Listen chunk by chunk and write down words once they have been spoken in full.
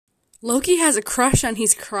Loki has a crush on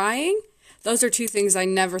he's crying? Those are two things I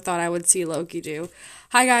never thought I would see Loki do.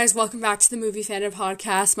 Hi guys, welcome back to the Movie Fandom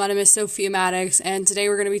Podcast. My name is Sophia Maddox, and today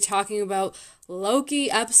we're going to be talking about Loki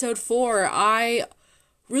Episode 4. I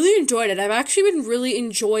really enjoyed it. I've actually been really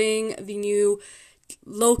enjoying the new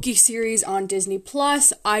Loki series on Disney+.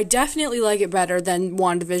 I definitely like it better than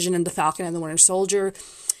WandaVision and The Falcon and the Winter Soldier.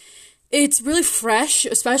 It's really fresh,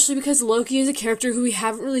 especially because Loki is a character who we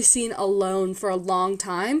haven't really seen alone for a long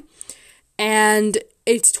time. And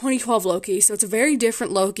it's 2012 Loki, so it's a very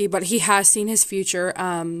different Loki, but he has seen his future.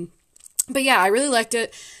 But yeah, I really liked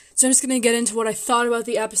it. So I'm just going to get into what I thought about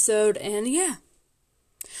the episode, and yeah.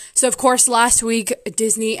 So of course, last week,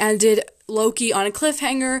 Disney ended Loki on a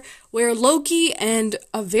cliffhanger, where Loki and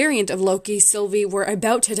a variant of Loki, Sylvie, were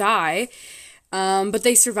about to die. But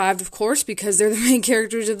they survived, of course, because they're the main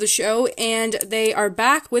characters of the show, and they are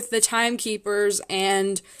back with the Timekeepers,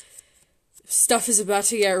 and stuff is about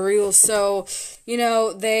to get real. So,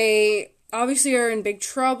 they obviously are in big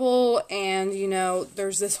trouble, and,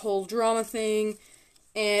 there's this whole drama thing,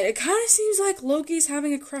 and it kind of seems like Loki's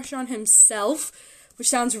having a crush on himself, which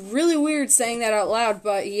sounds really weird saying that out loud,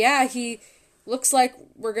 but yeah, he looks like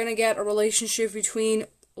we're gonna get a relationship between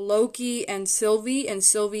Loki and Sylvie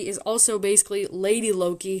is also basically Lady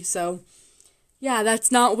Loki, so yeah,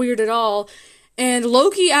 that's not weird at all. And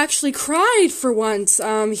Loki actually cried for once.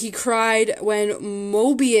 He cried when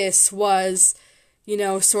Mobius was,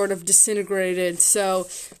 sort of disintegrated, so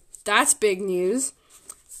that's big news.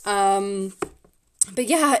 But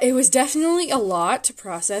yeah, it was definitely a lot to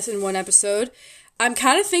process in one episode. I'm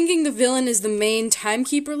kind of thinking the villain is the main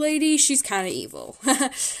Timekeeper lady. She's kind of evil.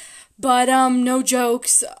 But, no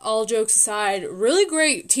jokes, all jokes aside, really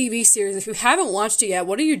great TV series. If you haven't watched it yet,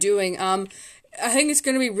 what are you doing? I think it's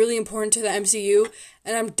going to be really important to the MCU,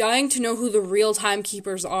 and I'm dying to know who the real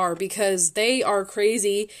Timekeepers are, because they are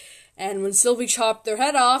crazy, and when Sylvie chopped their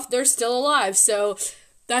head off, they're still alive, so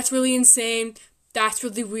that's really insane, that's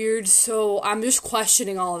really weird, so I'm just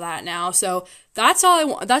questioning all of that now, so that's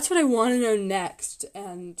what I want to know next,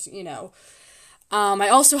 and, I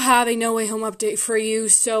also have a No Way Home update for you,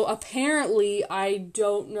 so apparently, I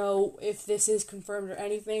don't know if this is confirmed or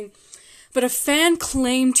anything, but a fan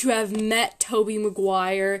claimed to have met Tobey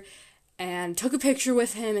Maguire and took a picture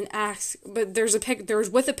with him and asked, but there was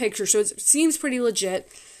with a picture, so it seems pretty legit,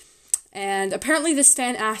 and apparently this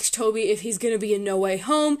fan asked Tobey if he's going to be in No Way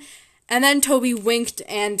Home, and then Tobey winked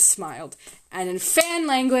and smiled, and in fan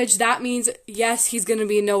language, that means, yes, he's going to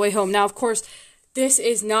be in No Way Home. Now, of course, this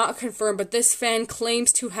is not confirmed, but this fan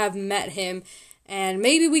claims to have met him, and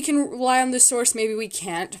maybe we can rely on this source, maybe we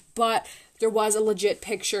can't, but there was a legit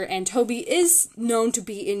picture, and Tobey is known to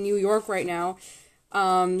be in New York right now,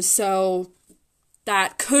 so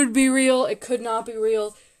that could be real, it could not be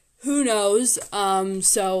real, who knows,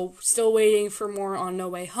 so still waiting for more on No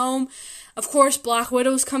Way Home. Of course, Black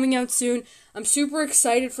Widow's coming out soon. I'm super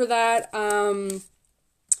excited for that,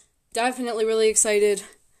 definitely really excited,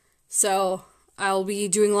 so I'll be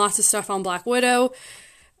doing lots of stuff on Black Widow.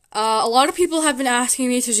 A lot of people have been asking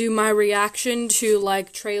me to do my reaction to,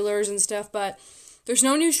 trailers and stuff, but there's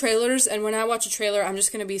no new trailers, and when I watch a trailer, I'm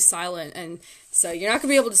just going to be silent, and so you're not going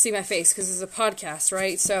to be able to see my face, because it's a podcast,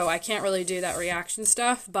 right? So I can't really do that reaction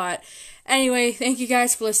stuff, but anyway, thank you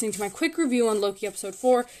guys for listening to my quick review on Loki Episode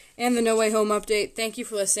 4 and the No Way Home update. Thank you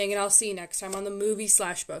for listening, and I'll see you next time on the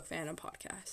Movie/Book Fandom Podcast.